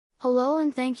Hello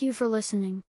and thank you for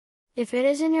listening. If it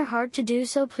is in your heart to do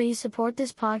so, please support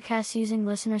this podcast using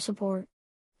listener support.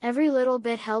 Every little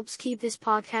bit helps keep this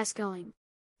podcast going.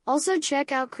 Also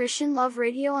check out Christian Love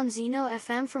Radio on Zeno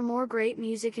FM for more great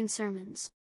music and sermons.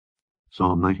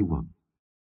 Psalm 91.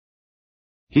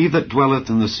 He that dwelleth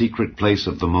in the secret place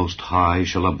of the Most High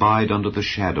shall abide under the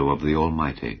shadow of the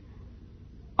Almighty.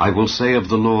 I will say of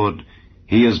the Lord,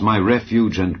 He is my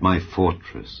refuge and my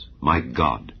fortress, my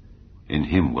God. In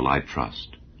Him will I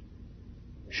trust.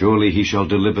 Surely He shall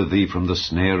deliver thee from the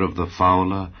snare of the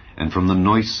fowler, and from the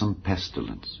noisome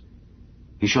pestilence.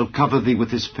 He shall cover thee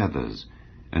with His feathers,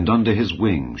 and under His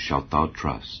wings shalt thou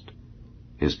trust.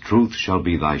 His truth shall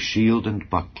be thy shield and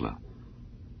buckler.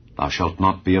 Thou shalt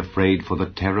not be afraid for the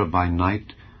terror by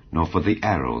night, nor for the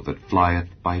arrow that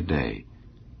flieth by day,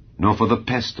 nor for the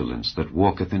pestilence that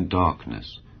walketh in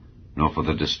darkness, nor for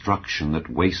the destruction that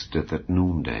wasteth at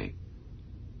noonday.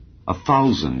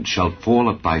 1,000 shall fall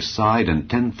at thy side, and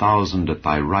 10,000 at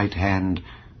thy right hand,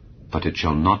 but it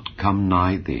shall not come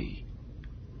nigh thee.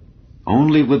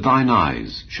 Only with thine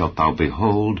eyes shalt thou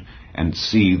behold and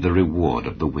see the reward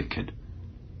of the wicked.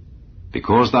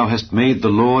 Because thou hast made the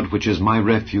Lord, which is my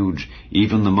refuge,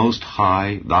 even the Most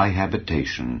High, thy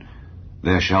habitation,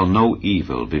 there shall no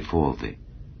evil befall thee,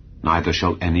 neither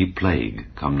shall any plague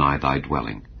come nigh thy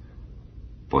dwelling.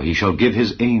 For He shall give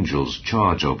His angels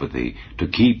charge over thee, to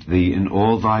keep thee in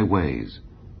all thy ways.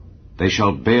 They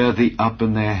shall bear thee up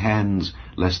in their hands,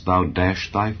 lest thou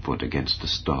dash thy foot against a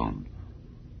stone.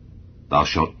 Thou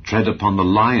shalt tread upon the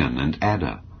lion and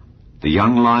adder, the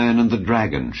young lion and the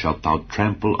dragon shalt thou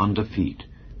trample under feet.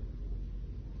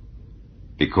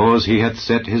 Because He hath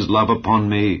set His love upon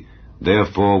me,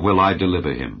 therefore will I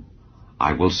deliver him.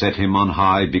 I will set him on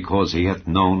high, because he hath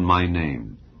known my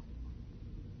name.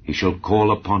 He shall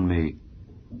call upon me,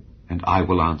 and I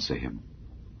will answer him.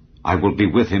 I will be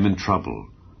with him in trouble.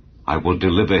 I will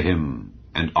deliver him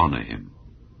and honor him.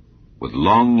 With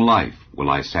long life will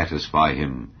I satisfy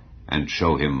him, and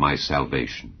show him my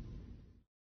salvation.